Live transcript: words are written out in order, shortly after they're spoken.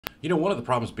You know, one of the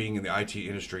problems being in the IT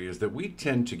industry is that we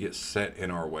tend to get set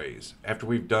in our ways. After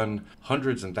we've done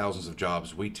hundreds and thousands of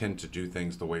jobs, we tend to do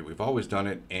things the way we've always done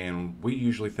it, and we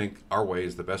usually think our way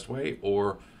is the best way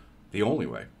or the only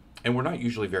way. And we're not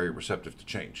usually very receptive to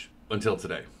change. Until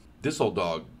today. This old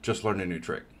dog just learned a new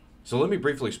trick. So let me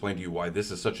briefly explain to you why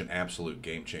this is such an absolute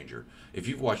game changer. If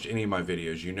you've watched any of my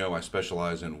videos, you know I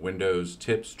specialize in Windows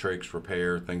tips, tricks,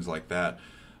 repair, things like that.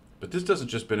 But this doesn't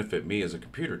just benefit me as a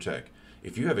computer tech.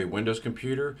 If you have a Windows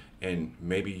computer and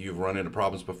maybe you've run into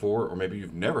problems before, or maybe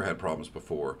you've never had problems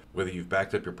before, whether you've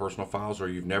backed up your personal files or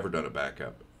you've never done a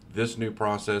backup, this new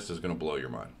process is going to blow your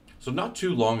mind. So not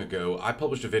too long ago, I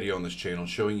published a video on this channel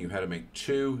showing you how to make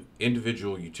two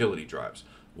individual utility drives.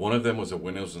 One of them was a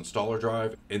Windows installer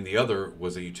drive, and the other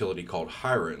was a utility called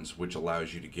Hirons, which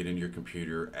allows you to get into your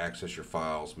computer, access your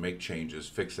files, make changes,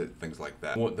 fix it, things like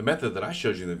that. Well, the method that I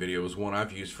showed you in the video is one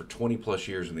I've used for 20 plus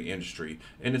years in the industry,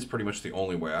 and it's pretty much the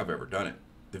only way I've ever done it.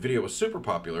 The video was super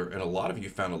popular, and a lot of you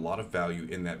found a lot of value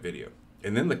in that video.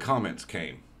 And then the comments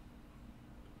came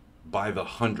by the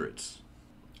hundreds.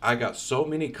 I got so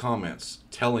many comments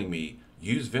telling me,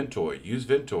 use Ventoy, use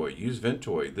Ventoy, use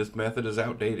Ventoy. This method is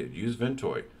outdated. Use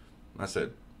Ventoy. I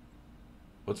said,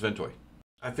 what's Ventoy?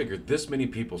 I figured this many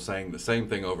people saying the same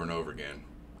thing over and over again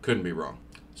couldn't be wrong.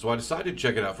 So I decided to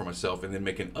check it out for myself and then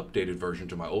make an updated version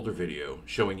to my older video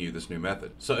showing you this new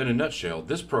method. So in a nutshell,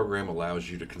 this program allows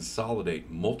you to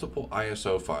consolidate multiple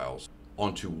ISO files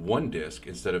onto one disk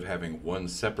instead of having one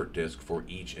separate disk for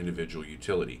each individual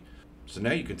utility. So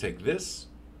now you can take this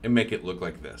and make it look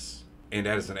like this. And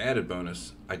as an added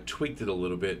bonus, I tweaked it a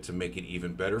little bit to make it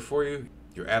even better for you.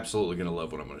 You're absolutely going to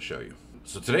love what I'm going to show you.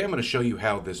 So today I'm going to show you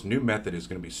how this new method is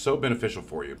going to be so beneficial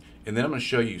for you. And then I'm going to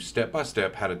show you step by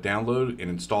step how to download and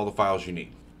install the files you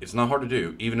need. It's not hard to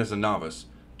do, even as a novice.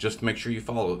 Just make sure you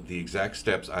follow the exact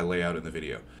steps I lay out in the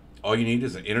video. All you need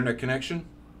is an internet connection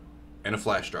and a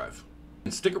flash drive.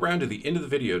 And stick around to the end of the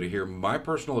video to hear my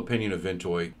personal opinion of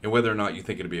Ventoy and whether or not you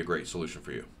think it'd be a great solution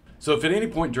for you. So if at any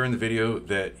point during the video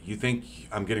that you think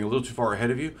I'm getting a little too far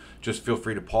ahead of you, just feel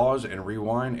free to pause and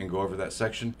rewind and go over that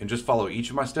section and just follow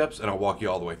each of my steps and I'll walk you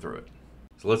all the way through it.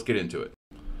 So let's get into it.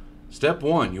 Step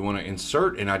one, you want to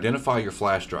insert and identify your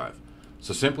flash drive.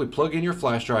 So simply plug in your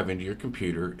flash drive into your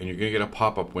computer and you're going to get a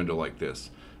pop-up window like this.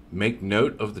 Make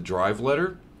note of the drive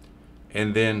letter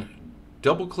and then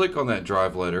double click on that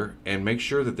drive letter and make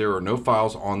sure that there are no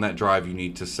files on that drive you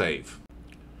need to save.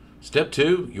 Step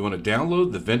two, you want to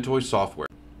download the Ventoy software.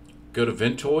 Go to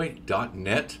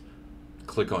ventoy.net,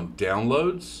 click on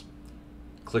Downloads,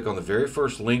 click on the very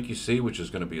first link you see, which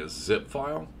is going to be a zip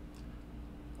file.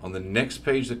 On the next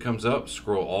page that comes up,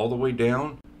 scroll all the way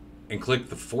down and click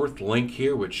the fourth link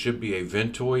here, which should be a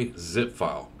Ventoy zip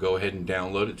file. Go ahead and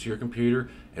download it to your computer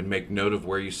and make note of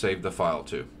where you saved the file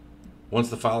to. Once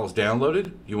the file is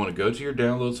downloaded, you want to go to your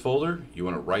downloads folder, you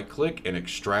want to right click and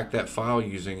extract that file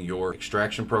using your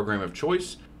extraction program of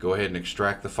choice. Go ahead and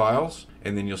extract the files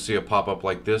and then you'll see a pop-up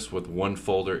like this with one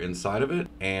folder inside of it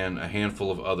and a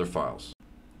handful of other files.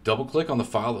 Double click on the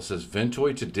file that says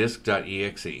ventoy to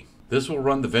disk.exe. This will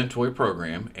run the Ventoy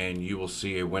program and you will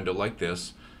see a window like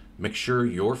this. Make sure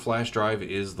your flash drive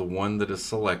is the one that is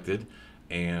selected,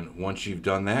 and once you've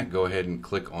done that, go ahead and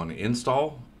click on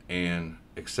install and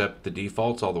accept the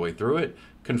defaults all the way through it.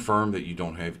 Confirm that you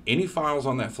don't have any files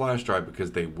on that flash drive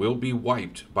because they will be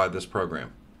wiped by this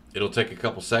program. It'll take a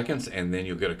couple seconds and then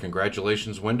you'll get a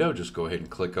congratulations window. Just go ahead and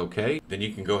click OK. Then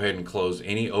you can go ahead and close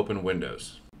any open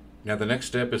windows. Now the next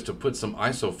step is to put some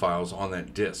ISO files on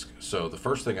that disk. So the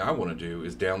first thing I want to do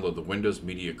is download the Windows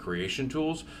Media Creation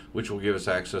tools, which will give us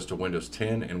access to Windows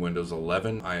 10 and Windows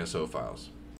 11 ISO files.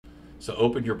 So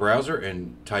open your browser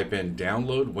and type in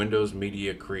Download Windows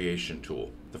Media Creation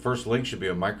Tool. The first link should be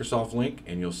a Microsoft link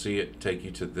and you'll see it take you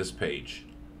to this page.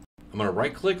 I'm going to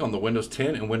right click on the Windows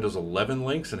 10 and Windows 11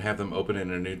 links and have them open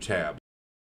in a new tab.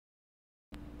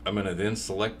 I'm going to then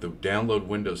select the Download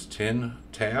Windows 10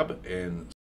 tab and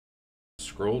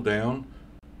scroll down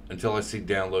until I see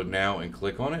Download Now and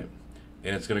click on it.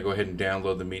 And it's going to go ahead and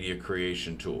download the Media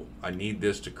Creation Tool. I need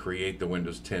this to create the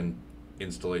Windows 10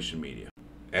 installation media.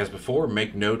 As before,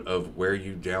 make note of where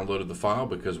you downloaded the file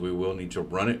because we will need to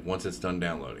run it once it's done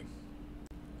downloading.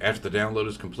 After the download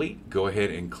is complete, go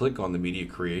ahead and click on the Media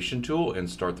Creation tool and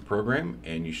start the program,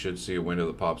 and you should see a window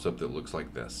that pops up that looks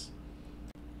like this.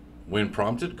 When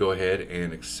prompted, go ahead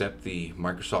and accept the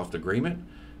Microsoft agreement.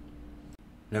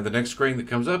 Now the next screen that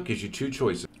comes up gives you two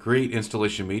choices. Create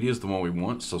installation media is the one we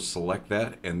want, so select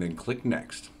that and then click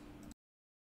Next.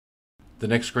 The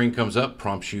next screen comes up,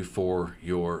 prompts you for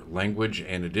your language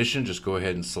and edition. Just go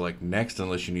ahead and select Next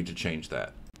unless you need to change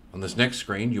that. On this next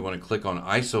screen, you want to click on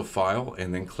ISO file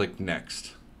and then click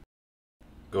Next.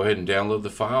 Go ahead and download the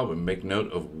file and make note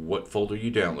of what folder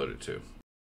you download it to.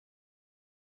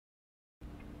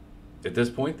 At this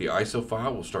point, the ISO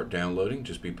file will start downloading.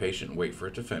 Just be patient and wait for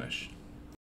it to finish.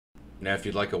 Now, if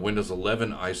you'd like a Windows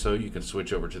 11 ISO, you can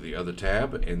switch over to the other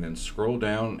tab and then scroll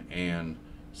down and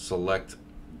select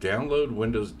Download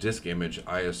Windows Disk Image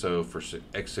ISO for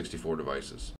x64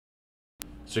 devices.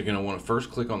 So you're going to want to first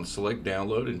click on Select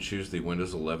Download and choose the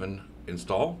Windows 11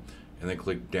 install, and then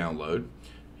click Download.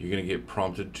 You're going to get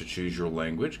prompted to choose your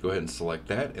language. Go ahead and select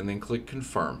that and then click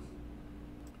Confirm.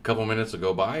 A couple minutes will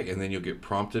go by and then you'll get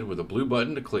prompted with a blue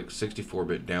button to click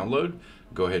 64-bit download.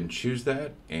 Go ahead and choose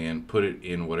that and put it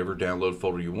in whatever download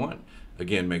folder you want.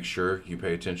 Again, make sure you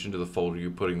pay attention to the folder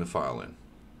you're putting the file in.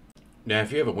 Now,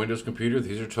 if you have a Windows computer,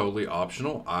 these are totally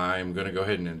optional. I'm going to go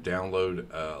ahead and download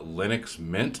Linux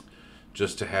Mint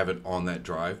just to have it on that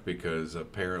drive, because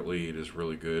apparently it is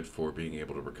really good for being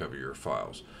able to recover your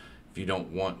files. If you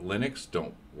don't want Linux,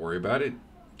 don't worry about it.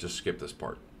 Just skip this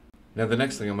part. Now, the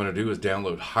next thing I'm going to do is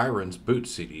download Hiren's boot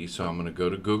CD. So I'm going to go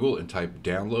to Google and type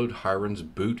download Hiren's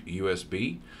boot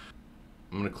USB.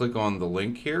 I'm going to click on the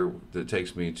link here that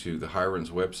takes me to the Hiren's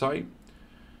website.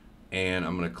 And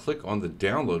I'm going to click on the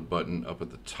download button up at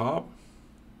the top.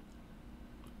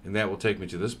 And that will take me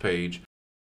to this page.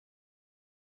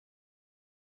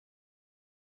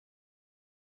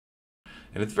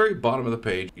 And at the very bottom of the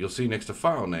page, you'll see next to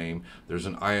file name, there's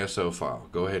an ISO file.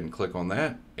 Go ahead and click on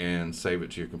that and save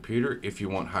it to your computer if you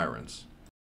want Hiren's.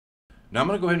 Now I'm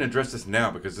going to go ahead and address this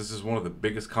now because this is one of the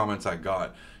biggest comments I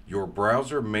got. Your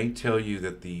browser may tell you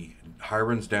that the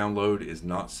Hiren's download is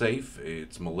not safe,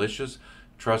 it's malicious.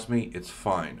 Trust me, it's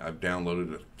fine. I've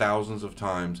downloaded it thousands of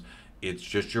times. It's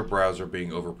just your browser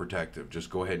being overprotective. Just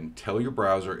go ahead and tell your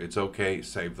browser it's okay,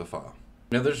 save the file.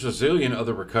 Now, there's a zillion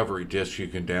other recovery disks you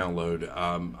can download.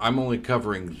 I'm only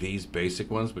covering these basic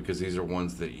ones because these are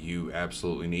ones that you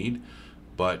absolutely need.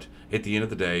 But at the end of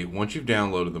the day, once you've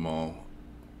downloaded them all,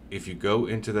 if you go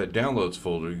into that downloads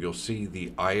folder, you'll see the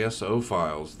ISO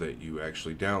files that you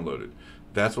actually downloaded.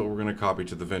 That's what we're going to copy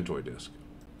to the Ventoy disk.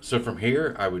 So from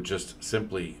here, I would just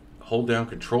simply hold down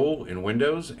Control in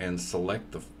Windows and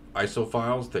select the ISO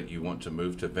files that you want to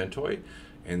move to Ventoy.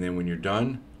 And then when you're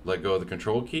done, let go of the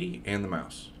Control key and the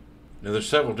mouse. Now, there's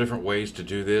several different ways to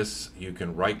do this. You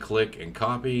can right click and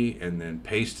copy and then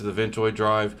paste to the Ventoy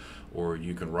drive, or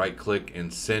you can right click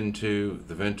and send to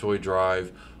the Ventoy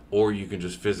drive, or you can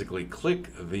just physically click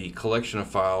the collection of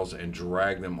files and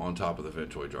drag them on top of the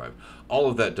Ventoy drive. All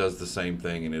of that does the same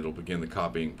thing and it'll begin the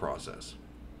copying process.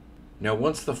 Now,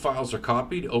 once the files are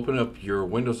copied, open up your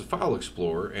Windows File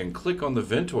Explorer and click on the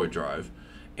Ventoy drive,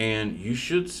 and you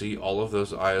should see all of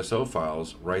those ISO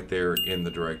files right there in the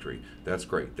directory. That's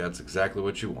great. That's exactly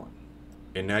what you want.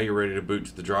 And now you're ready to boot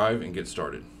to the drive and get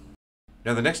started.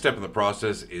 Now, the next step in the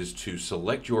process is to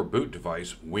select your boot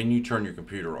device when you turn your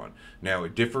computer on. Now,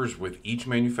 it differs with each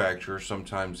manufacturer.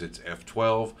 Sometimes it's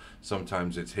F12,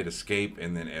 sometimes it's hit escape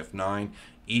and then F9.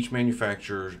 Each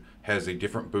manufacturer has a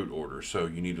different boot order, so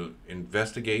you need to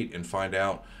investigate and find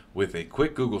out with a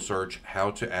quick Google search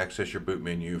how to access your boot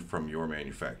menu from your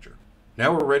manufacturer.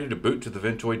 Now we're ready to boot to the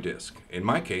Ventoy disk. In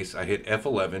my case, I hit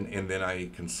F11 and then I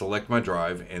can select my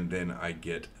drive and then I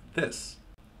get this.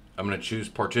 I'm going to choose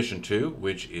partition 2,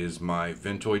 which is my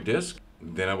Ventoy disk.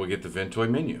 Then I will get the Ventoy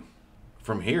menu.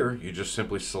 From here, you just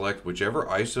simply select whichever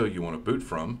ISO you want to boot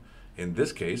from. In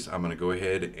this case, I'm going to go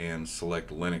ahead and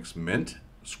select Linux Mint.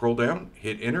 Scroll down,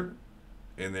 hit enter,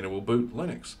 and then it will boot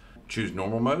Linux. Choose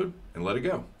normal mode and let it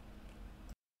go.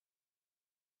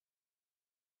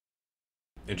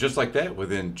 And just like that,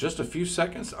 within just a few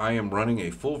seconds, I am running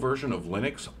a full version of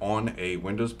Linux on a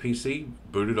Windows PC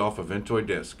booted off a Ventoy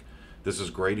disk. This is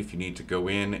great if you need to go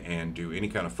in and do any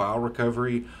kind of file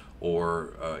recovery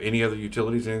or any other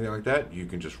utilities, anything like that. You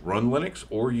can just run Linux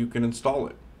or you can install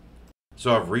it.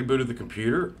 So I've rebooted the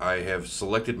computer. I have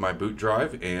selected my boot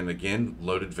drive and again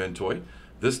loaded Ventoy.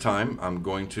 This time I'm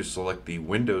going to select the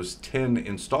Windows 10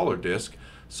 installer disk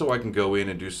so I can go in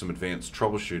and do some advanced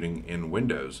troubleshooting in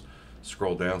Windows.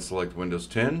 Scroll down, select Windows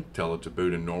 10, tell it to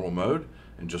boot in normal mode,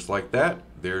 and just like that,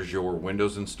 there's your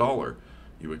Windows installer.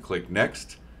 You would click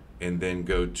Next and then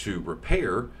go to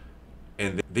Repair,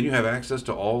 and then you have access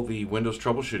to all the Windows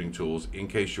troubleshooting tools in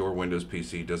case your Windows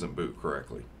PC doesn't boot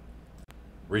correctly.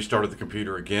 Restarted the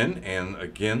computer again and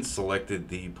again selected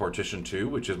the partition 2,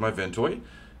 which is my Ventoy,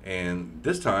 and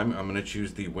this time I'm going to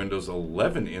choose the Windows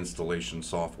 11 installation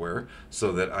software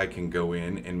so that I can go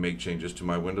in and make changes to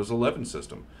my Windows 11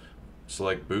 system.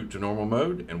 select boot to normal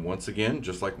mode, and once again,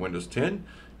 just like Windows 10,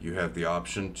 you have the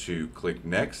option to click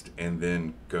next and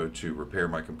then go to repair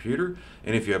my computer.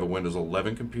 And if you have a Windows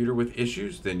 11 computer with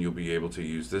issues, then you'll be able to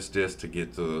use this disk to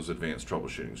get to those advanced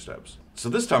troubleshooting steps. So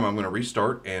this time I'm going to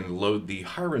restart and load the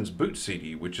Hiren's boot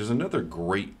CD, which is another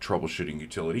great troubleshooting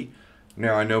utility.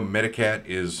 Now I know Medicat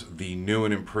is the new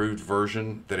and improved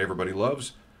version that everybody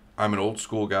loves. I'm an old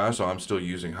school guy, so I'm still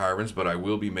using Hiren's, but I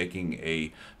will be making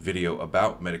a video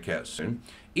about Medicat soon.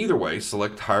 Either way,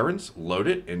 select Hiren's, load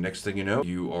it, and next thing you know,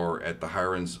 you are at the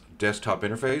Hiren's desktop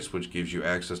interface, which gives you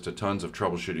access to tons of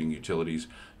troubleshooting utilities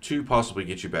to possibly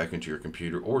get you back into your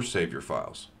computer or save your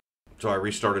files. So I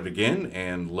restarted again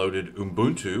and loaded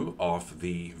Ubuntu off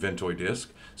the Ventoy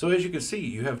disk. So as you can see,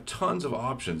 you have tons of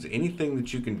options. Anything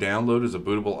that you can download as a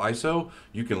bootable ISO,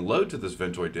 you can load to this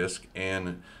Ventoy disk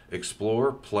and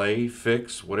explore, play,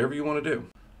 fix, whatever you want to do.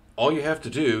 All you have to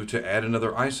do to add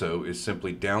another ISO is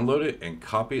simply download it and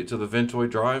copy it to the Ventoy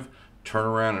drive, turn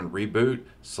around and reboot,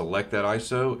 select that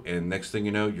ISO, and next thing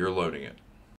you know, you're loading it.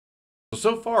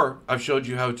 So far, I've showed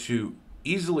you how to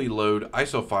easily load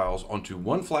ISO files onto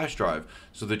one flash drive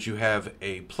so that you have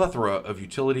a plethora of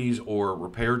utilities or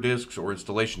repair disks or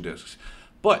installation disks.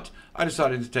 But I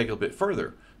decided to take it a bit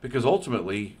further because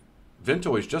ultimately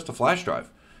Ventoy is just a flash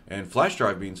drive, and flash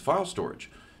drive means file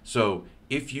storage. So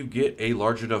if you get a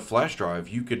large enough flash drive,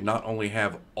 you could not only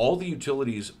have all the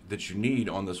utilities that you need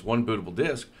on this one bootable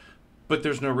disk, but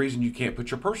there's no reason you can't put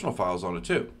your personal files on it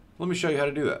too. Let me show you how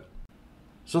to do that.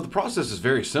 So the process is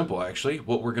very simple actually.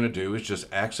 What we're going to do is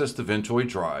just access the Ventoy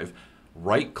drive,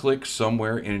 right click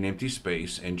somewhere in an empty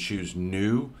space and choose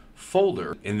new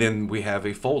folder, and then we have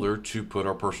a folder to put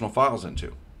our personal files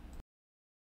into.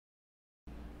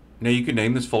 Now you can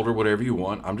name this folder whatever you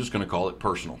want. I'm just going to call it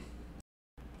personal.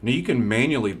 Now you can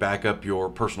manually back up your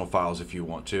personal files if you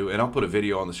want to, and I'll put a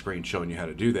video on the screen showing you how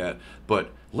to do that,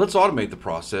 but let's automate the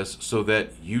process so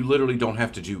that you literally don't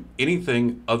have to do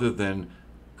anything other than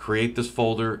create this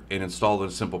folder and install a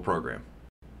simple program.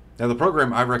 Now the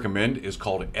program I recommend is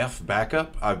called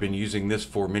fbackup. I've been using this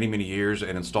for many years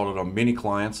and installed it on many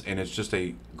clients, and it's just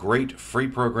a great free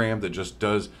program that just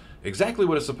does exactly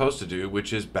what it's supposed to do,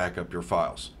 which is back up your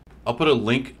files. I'll put a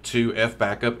link to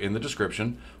fbackup in the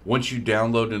description. Once you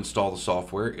download and install the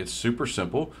software, it's super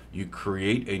simple. You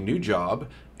create a new job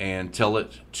and tell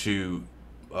it to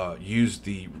use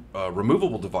the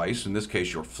removable device, in this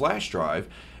case your flash drive,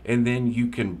 and then you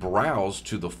can browse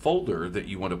to the folder that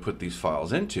you want to put these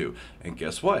files into. And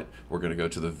guess what? We're going to go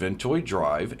to the Ventoy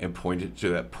drive and point it to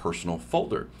that personal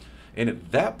folder. And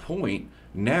at that point,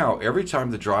 now every time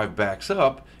the drive backs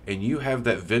up and you have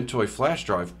that Ventoy flash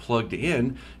drive plugged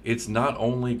in, it's not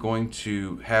only going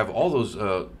to have all those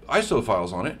ISO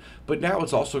files on it, but now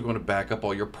it's also going to back up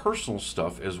all your personal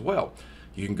stuff as well.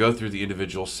 You can go through the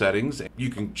individual settings. You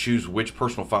can choose which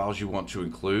personal files you want to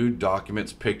include,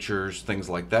 documents, pictures, things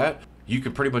like that. You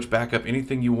can pretty much back up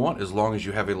anything you want as long as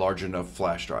you have a large enough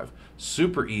flash drive.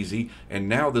 Super easy, and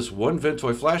now this one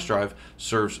Ventoy flash drive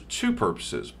serves two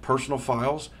purposes: personal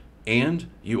files, and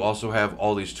you also have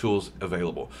all these tools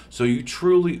available. So you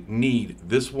truly need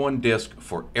this one disk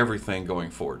for everything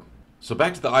going forward. So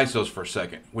back to the ISOs for a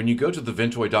second. When you go to the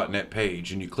Ventoy.net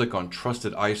page and you click on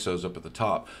Trusted ISOs up at the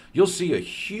top, you'll see a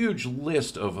huge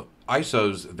list of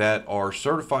ISOs that are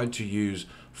certified to use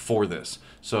for this.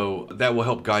 So that will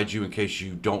help guide you in case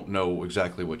you don't know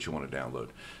exactly what you want to download.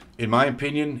 In my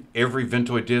opinion, every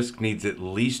Ventoy disk needs at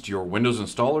least your Windows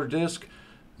installer disk,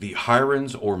 the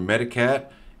Hiren's or Medicat,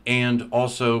 and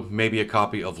also maybe a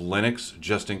copy of Linux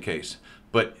just in case.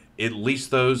 But at least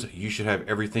those, you should have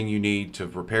everything you need to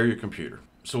repair your computer.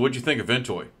 So what'd you think of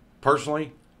Ventoy?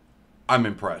 Personally, I'm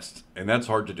impressed, and that's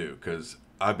hard to do because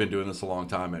I've been doing this a long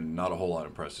time and not a whole lot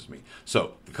impresses me.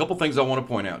 So a couple things I want to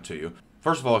point out to you.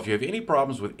 First of all, if you have any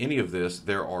problems with any of this,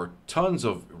 there are tons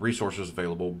of resources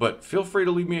available, but feel free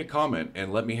to leave me a comment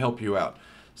and let me help you out.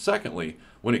 Secondly,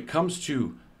 when it comes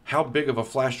to how big of a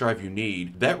flash drive you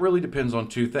need, that really depends on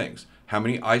two things. How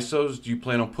many ISOs do you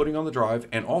plan on putting on the drive?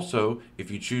 And also,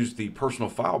 if you choose the personal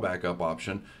file backup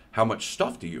option, how much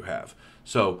stuff do you have?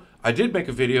 So I did make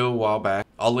a video a while back.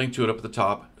 I'll link to it up at the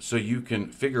top so you can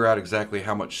figure out exactly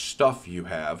how much stuff you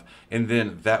have, and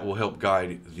then that will help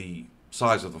guide the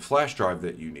size of the flash drive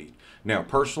that you need. Now,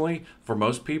 personally, for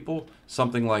most people,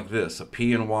 something like this, a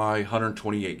PNY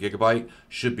 128 gigabyte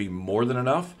should be more than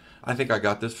enough. I think I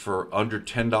got this for under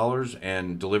 $10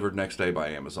 and delivered next day by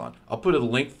Amazon. I'll put a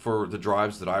link for the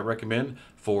drives that I recommend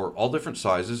for all different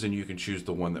sizes, and you can choose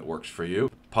the one that works for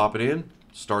you. Pop it in,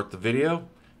 start the video.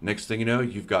 Next thing you know,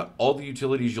 you've got all the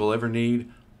utilities you'll ever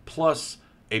need, plus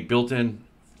a built-in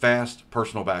fast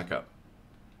personal backup.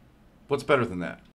 What's better than that?